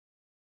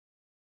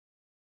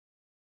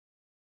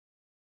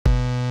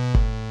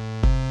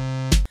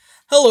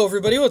Hello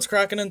everybody, what's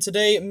cracking? And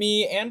today,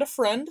 me and a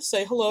friend,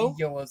 say hello,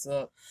 Yo, what's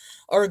up?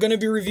 are going to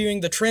be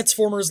reviewing the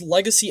Transformers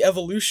Legacy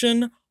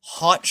Evolution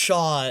Hot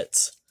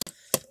Shot.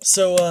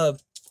 So,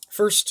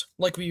 first,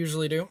 like we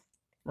usually do,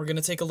 we're going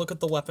to take a look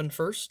at the weapon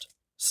first.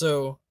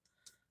 So,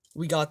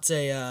 we got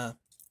a,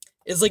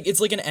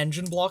 it's like an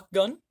engine block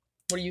gun.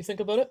 What do you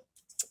think about it?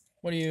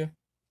 What do you...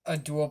 A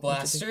dual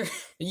blaster?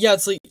 Yeah,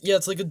 it's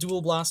like a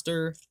dual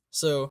blaster.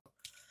 So,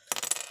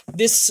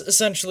 this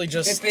essentially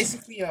just... It's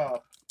basically a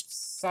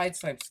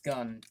Sideswipe's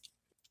gun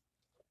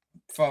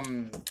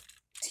from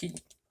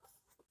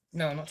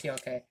No, not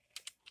TLK.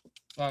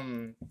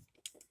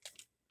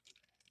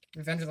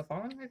 Revenge of the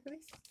Fallen, I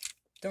believe?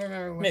 Don't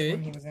remember which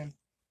one he was in.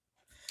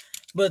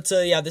 But,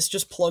 yeah, this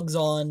just plugs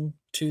on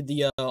to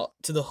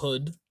the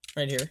hood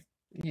right here.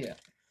 Yeah.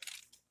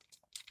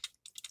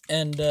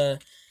 And,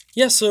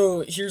 yeah,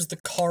 so here's the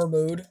car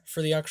mode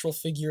for the actual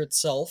figure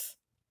itself.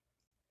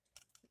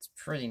 It's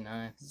pretty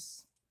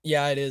nice.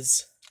 Yeah, it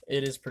is.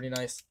 It is pretty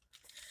nice.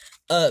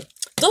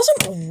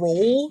 Doesn't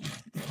roll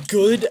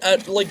good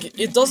at, like,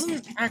 it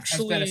doesn't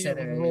actually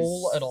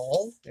roll at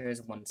all. There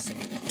is one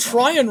single.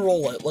 Try and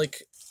roll it,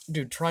 like,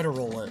 dude, try to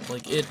roll it.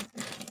 Like,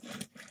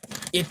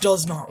 it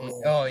does not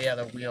roll. Oh, yeah,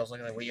 the wheels,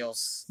 look at the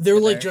wheels. They're,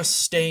 like, just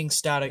staying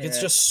static. Yeah.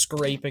 It's just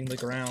scraping the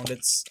ground.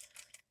 It's,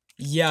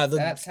 yeah,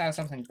 that's how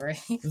something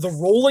breaks. The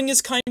rolling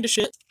is kind of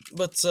shit,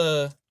 but,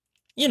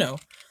 you know.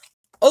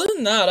 Other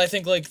than that, I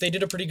think, like, they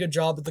did a pretty good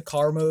job with the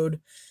car mode.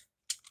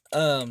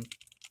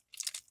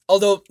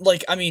 Although,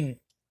 like, I mean,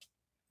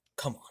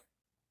 come on.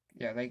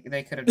 Yeah, they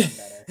could have done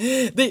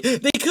better.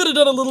 they could have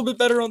done a little bit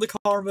better on the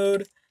car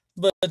mode,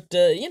 but,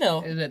 you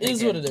know, it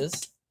is what it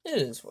is.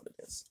 It is what it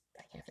is.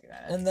 I can't figure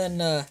that out. And then,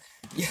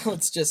 yeah,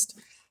 let's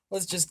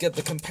just get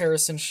the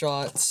comparison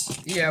shots.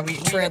 Yeah, we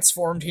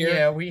transformed here.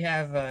 Yeah, we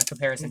have a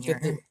comparison here.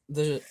 Get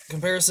the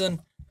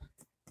comparison.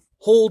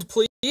 Hold,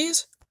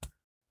 please.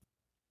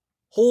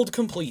 Hold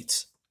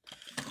complete.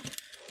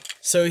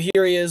 So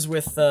here he is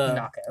with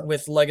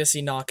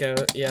Legacy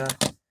Knockout. Yeah,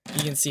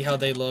 you can see how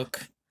they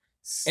look.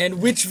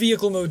 And which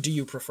vehicle mode do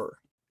you prefer?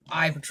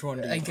 Which one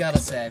do you gotta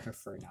say I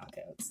prefer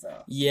Knockouts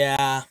though.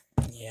 Yeah,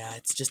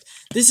 it's just,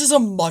 this is a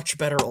much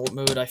better ult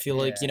mode. I feel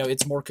like, you know,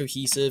 it's more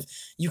cohesive.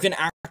 You can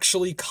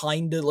actually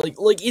kind of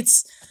like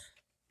it's.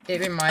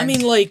 It reminds. I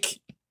mean, like,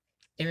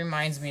 it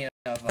reminds me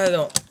of. I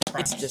don't.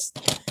 It's just.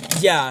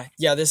 Yeah.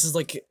 This is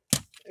like.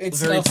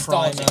 It's very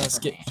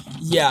nostalgic.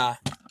 Yeah.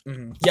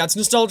 Yeah, it's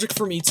nostalgic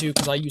for me too,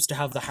 because I used to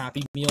have the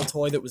Happy Meal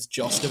toy that was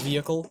just a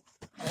vehicle.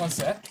 One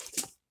sec.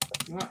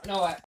 You want know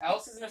what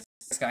else is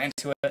this guy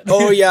into it?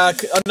 Oh yeah,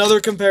 another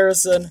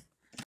comparison.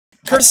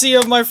 Courtesy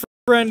of my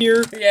friend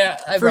here. Yeah,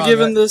 for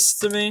giving this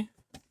to me.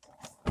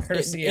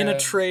 Courtesy in a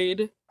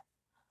trade.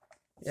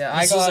 Yeah,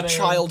 this is a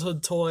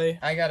childhood toy.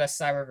 I got a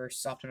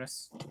Cyberverse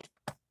Optimus,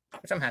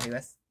 which I'm happy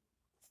with.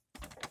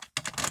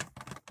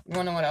 You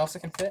wanna know what else it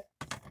can fit?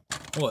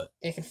 What?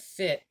 It can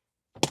fit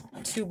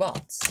 2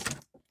 bots.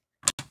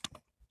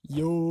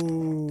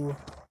 Yo.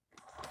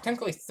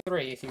 Technically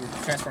 3 if you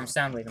transform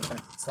Soundwave into a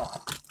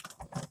slot.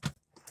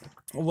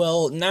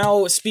 Well,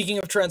 now, speaking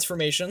of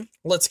transformation,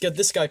 let's get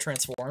this guy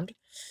transformed.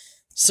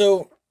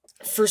 So,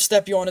 first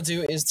step you want to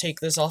do is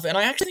take this off, and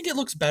I actually think it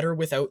looks better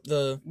without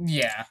the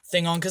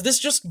thing on, because this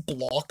just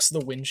blocks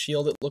the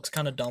windshield. It looks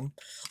kind of dumb.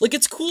 Like,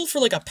 it's cool for,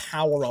 like, a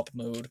power-up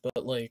mode,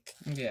 but, like,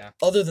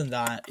 other than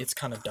that, it's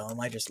kind of dumb.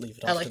 I just leave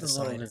it off to the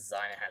side. I like the little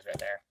design it has right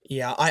there.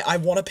 Yeah, I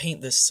want to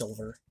paint this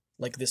silver.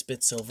 Like, this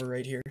bit silver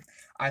right here.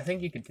 I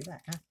think you could do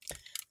that, yeah.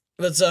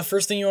 But,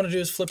 first thing you want to do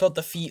is flip out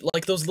the feet,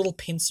 like those little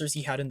pincers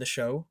he had in the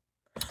show.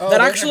 Oh,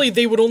 that actually,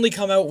 they would only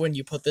come out when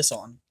you put this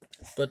on.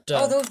 But,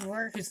 oh, those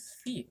were his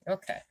feet.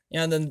 Okay.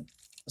 Yeah, and then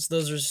so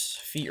those are his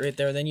feet right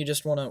there. Then you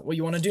just wanna, what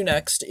you wanna do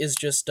next is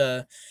just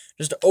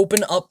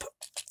open up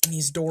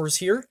these doors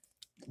here.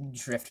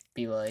 Drift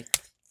be like.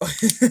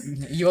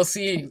 You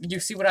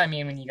see what I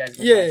mean when you guys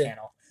go to my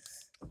channel.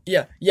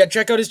 Yeah.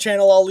 Check out his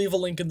channel. I'll leave a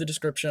link in the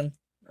description.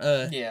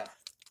 Yeah.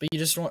 But you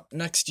just want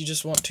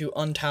to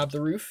untab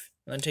the roof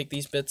and then take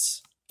these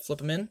bits, flip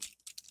them in,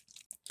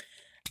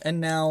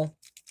 and now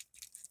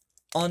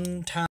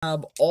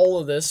untab all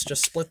of this,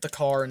 just split the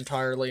car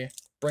entirely,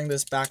 bring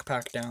this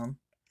backpack down.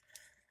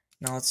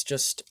 Now let's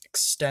just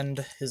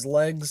extend his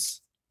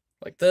legs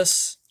like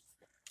this.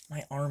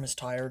 My arm is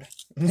tired.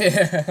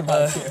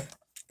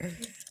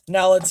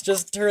 Now let's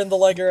just turn the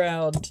leg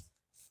around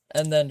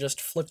and then just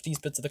flip these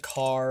bits of the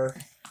car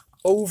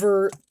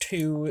over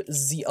to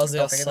the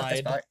other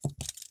side.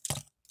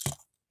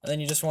 And then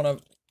you just want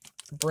to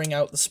bring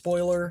out the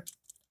spoiler,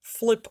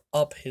 flip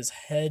up his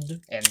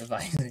head. And the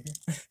visor.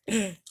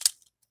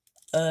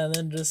 And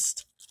then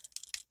just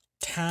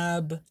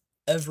tab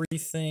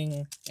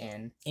everything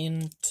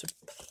into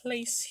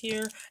place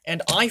here.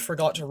 And I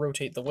forgot to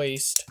rotate the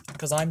waist,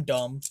 because I'm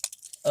dumb.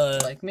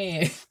 Like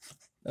me.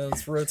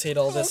 Let's rotate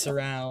all this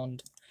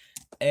around.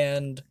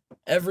 And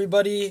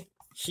everybody,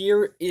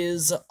 here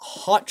is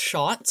Hot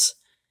Shot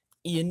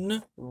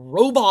in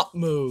robot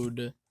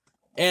mode.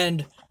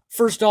 And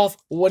first off,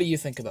 what do you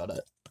think about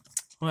it?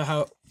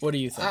 What do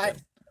you think?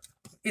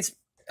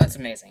 That's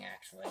amazing,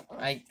 actually.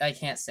 I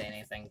can't say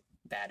anything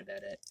bad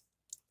about it.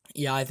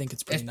 Yeah, I think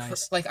it's pretty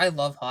nice. Like, I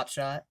love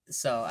Hotshot,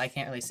 so I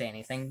can't really say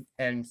anything,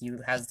 and he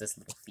has this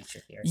little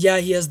feature here. Yeah,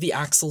 he has the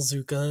Axel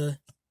Zuka.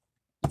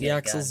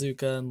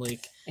 And,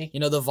 like, Hey. you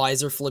know, the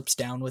visor flips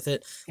down with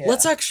it. Yeah.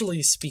 Let's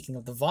actually, speaking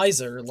of the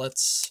visor,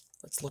 let's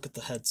look at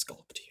the head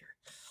sculpt here.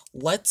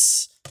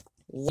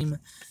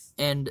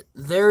 And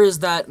there is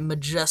that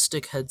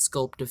majestic head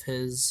sculpt of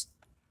his.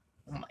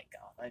 Oh my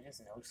god, I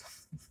just noticed.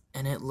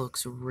 And it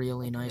looks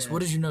really nice. Yeah.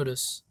 What did you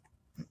notice?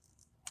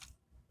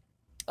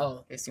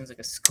 Oh. It seems like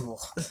a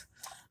school.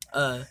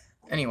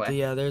 Anyway. But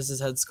yeah, there's his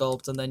head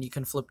sculpt, and then you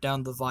can flip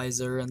down the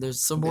visor, and there's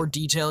some more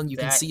detail, and you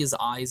can see his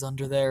eyes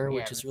under there,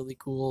 which is really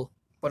cool.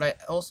 What I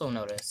also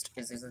noticed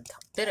is there's a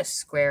bit of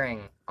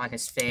squaring on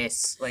his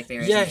face, like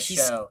there is in the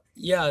show.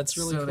 Yeah, it's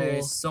really cool.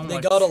 There's so they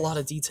much... got a lot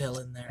of detail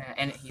in there.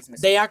 And he's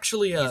missing... They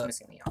actually... he's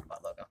missing the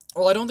Autobot logo.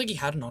 Well, I don't think he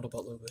had an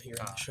Autobot logo here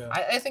in the show.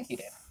 I think he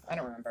did. I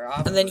don't remember.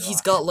 And then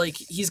he's got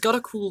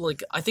a cool,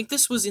 like... I think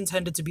this was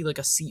intended to be, like,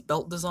 a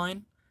seatbelt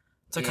design.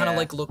 To kind of,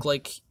 like, look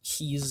like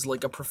he's,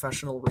 like, a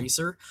professional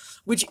racer.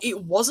 Which,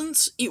 it wasn't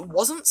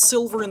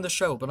silver in the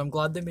show, but I'm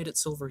glad they made it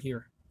silver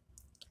here.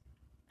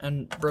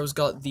 And bro's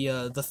got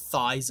the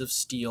thighs of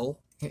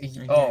steel.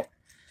 Oh.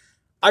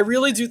 I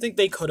really do think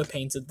they could have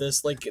painted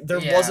this. Like,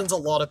 there wasn't a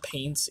lot of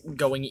paint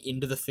going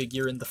into the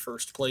figure in the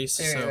first place.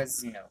 There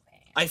was no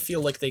paint. I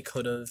feel like they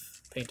could have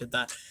painted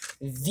that.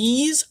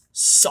 These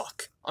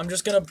suck. I'm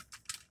just gonna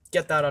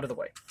get that out of the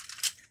way.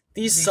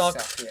 These suck.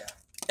 Yeah.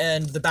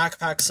 And the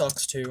backpack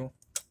sucks too.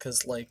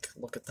 Because, like,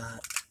 look at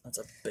that. That's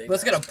a big...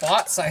 Let's get a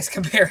bot size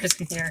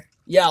comparison here.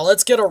 Yeah,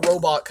 let's get a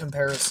robot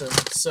comparison.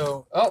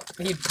 So... Oh,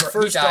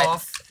 first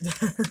off...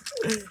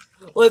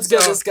 let's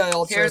get this guy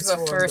all here's the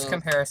first though.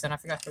 Comparison. I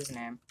forgot his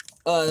name.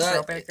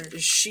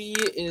 She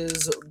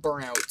is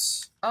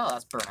Burnout. Oh,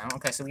 that's Burnout.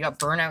 Okay, so we got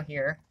Burnout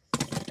here.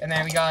 And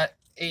then we got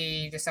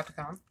a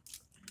Decepticon.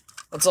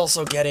 Let's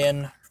also get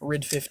in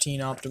Rid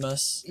 15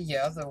 Optimus.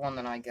 Yeah, the one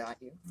that I got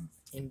you.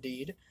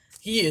 Indeed.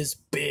 He is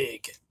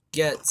big.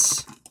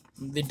 Gets...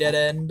 the dead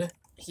end.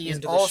 He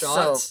is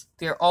also...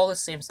 They're all the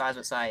same size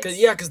with size.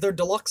 Because they're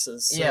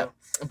deluxes. So. Yeah.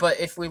 But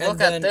if we look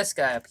at this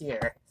guy up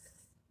here...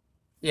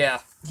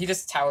 Yeah. He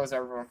just towers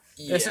over.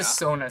 Yeah. This is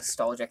so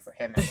nostalgic for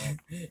him.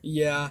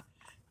 Yeah.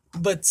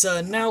 But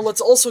now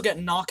let's also get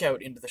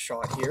Knockout into the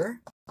shot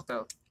here.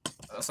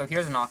 So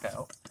here's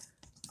Knockout.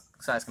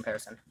 Size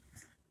comparison.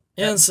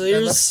 Yeah, and so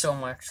here's... looks so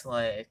much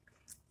like...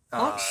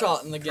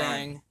 Hotshot in the Prime.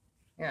 gang.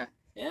 Yeah.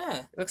 Yeah.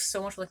 It looks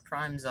so much like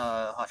Prime's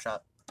Hotshot.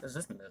 Does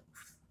this move?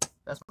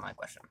 That's my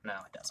question. No,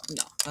 it doesn't.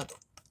 No, I don't.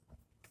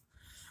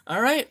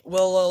 Alright,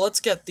 well, let's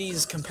get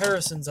these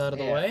comparisons out of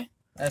the way.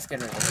 Let's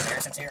get rid of the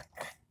comparisons here.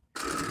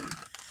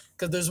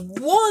 Because there's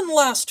one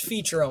last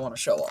feature I want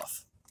to show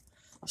off.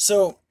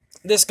 So,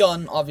 this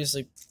gun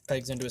obviously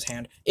pegs into his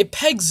hand. It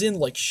pegs in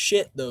like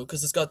shit, though,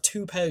 because it's got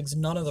 2 pegs,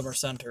 none of them are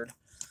centered.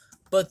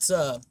 But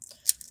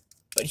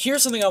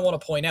here's something I want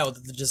to point out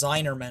that the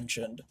designer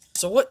mentioned.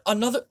 So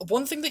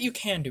one thing that you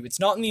can do, it's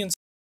not in the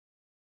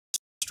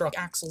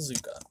instruction, Axel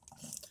Zuka.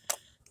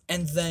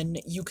 And then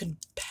you can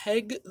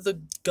peg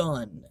the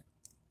gun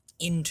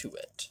into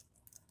it.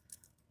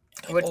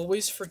 I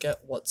always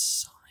forget what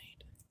side.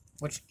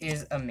 Which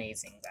is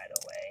amazing, by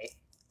the way.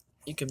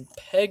 You can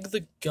peg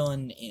the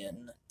gun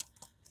in,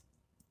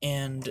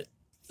 and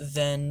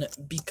then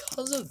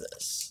because of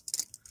this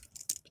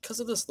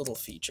little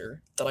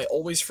feature, that I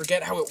always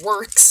forget how it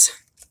works.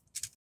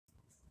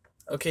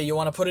 Okay, you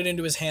want to put it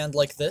into his hand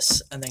like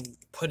this, and then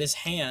put his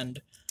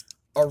hand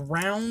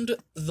around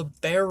the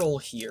barrel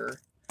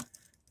here.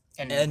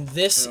 And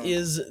this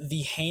is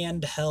the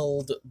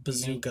handheld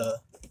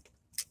bazooka,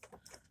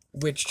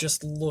 which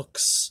just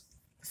looks...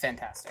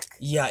 fantastic.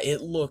 Yeah,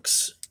 it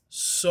looks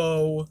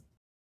so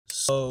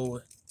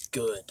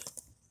good.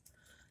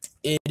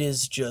 It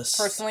is just...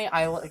 Personally,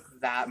 I like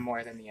that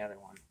more than the other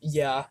one.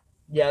 Yeah,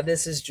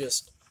 this is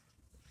just...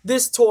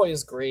 This toy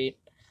is great.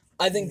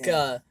 I think,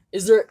 do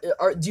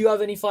you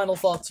have any final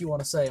thoughts you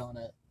want to say on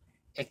it?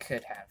 It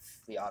could have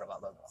the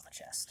Autobot logo on the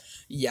chest.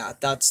 Yeah,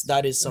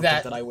 that is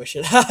something that I wish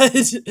it had.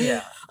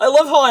 Yeah. I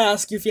love how I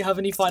ask you if you have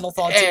any final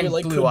thoughts. And you're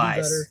like, blue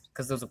eyes,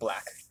 because those are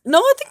black. No,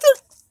 I think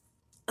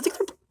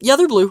they're yeah,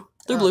 they're blue.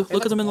 They're blue.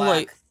 Look at them in the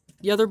light.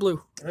 Yeah, they're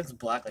blue. It looks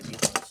black like these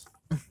ones,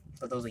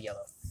 but those are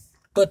yellow.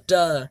 But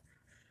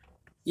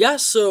yeah.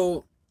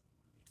 So,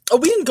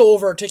 we didn't go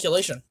over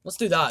articulation. Let's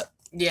do that.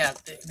 Yeah,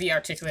 the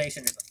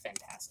articulation is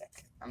fantastic.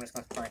 I'm just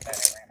going to point that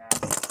out right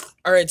now.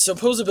 All right. So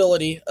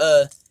posability.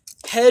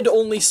 Head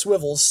only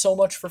swivels. So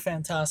much for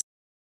fantastic.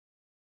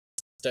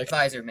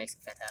 Visor makes it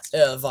fantastic.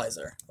 Yeah,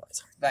 visor makes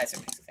it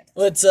fantastic.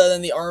 Let's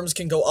then the arms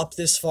can go up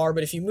this far,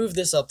 but if you move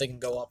this up, they can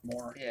go up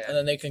more. Yeah. And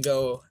then they can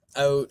go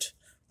out.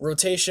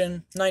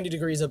 Rotation, 90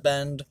 degrees of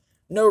bend.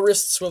 No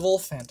wrist swivel.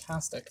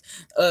 Fantastic.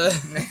 He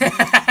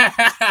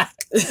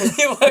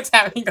looks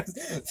at me and goes,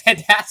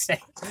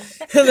 fantastic.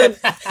 And then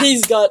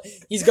he's got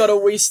a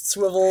waist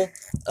swivel.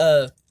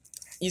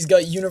 He's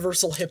got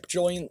universal hip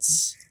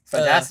joints.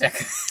 Fantastic.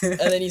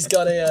 And then he's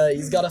got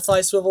a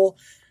thigh swivel.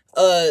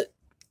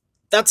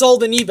 that's all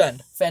the knee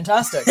bend.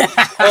 Fantastic.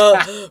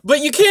 But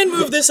you can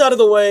move this out of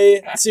the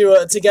way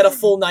to get a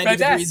full 90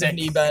 degrees of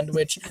knee bend,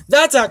 which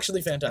that's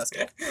actually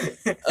fantastic.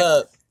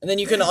 And then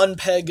you can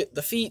unpeg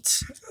the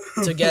feet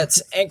to get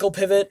ankle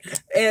pivot,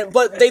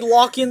 but they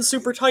lock in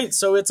super tight,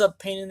 so it's a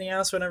pain in the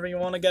ass whenever you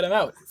want to get them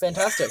out.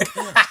 Fantastic.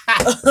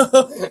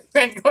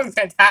 Going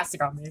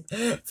fantastic on me.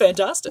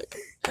 Fantastic.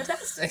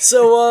 Fantastic.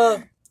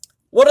 So,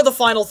 what are the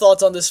final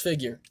thoughts on this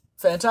figure?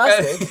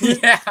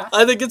 Fantastic. Yeah.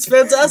 I think it's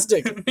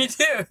fantastic. Me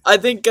too. I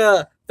think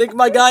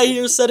my guy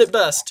here said it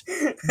best.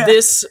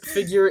 This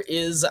figure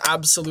is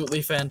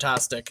absolutely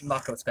fantastic.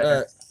 Knockout's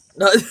better.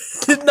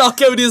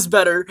 Knockout is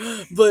better,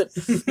 but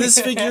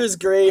this figure is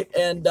great,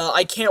 and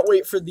I can't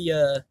wait for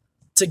to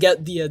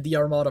get the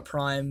Armada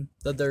Prime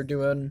that they're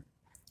doing,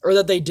 or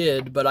that they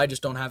did, but I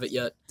just don't have it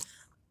yet.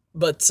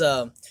 But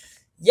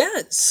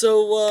yeah.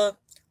 So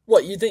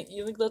what you think?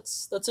 You think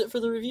that's it for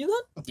the review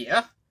then?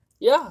 Yeah.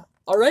 Yeah.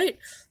 All right.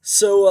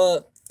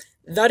 So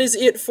that is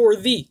it for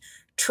the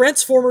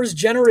Transformers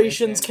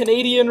Generations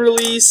Canadian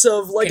release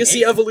of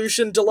Legacy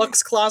Evolution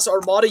Deluxe Class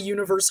Armada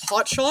Universe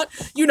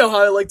Hotshot. You know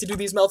how I like to do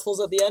these mouthfuls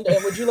at the end,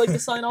 and would you like to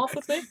sign off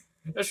with me?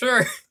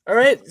 Sure. All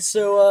right,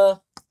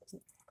 so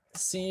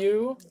see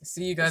you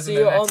guys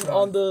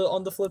on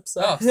the flip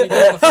side. Oh, see you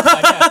guys on the flip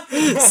side.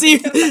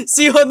 Yeah.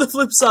 see you on the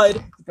flip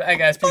side. Bye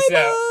guys, peace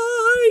out.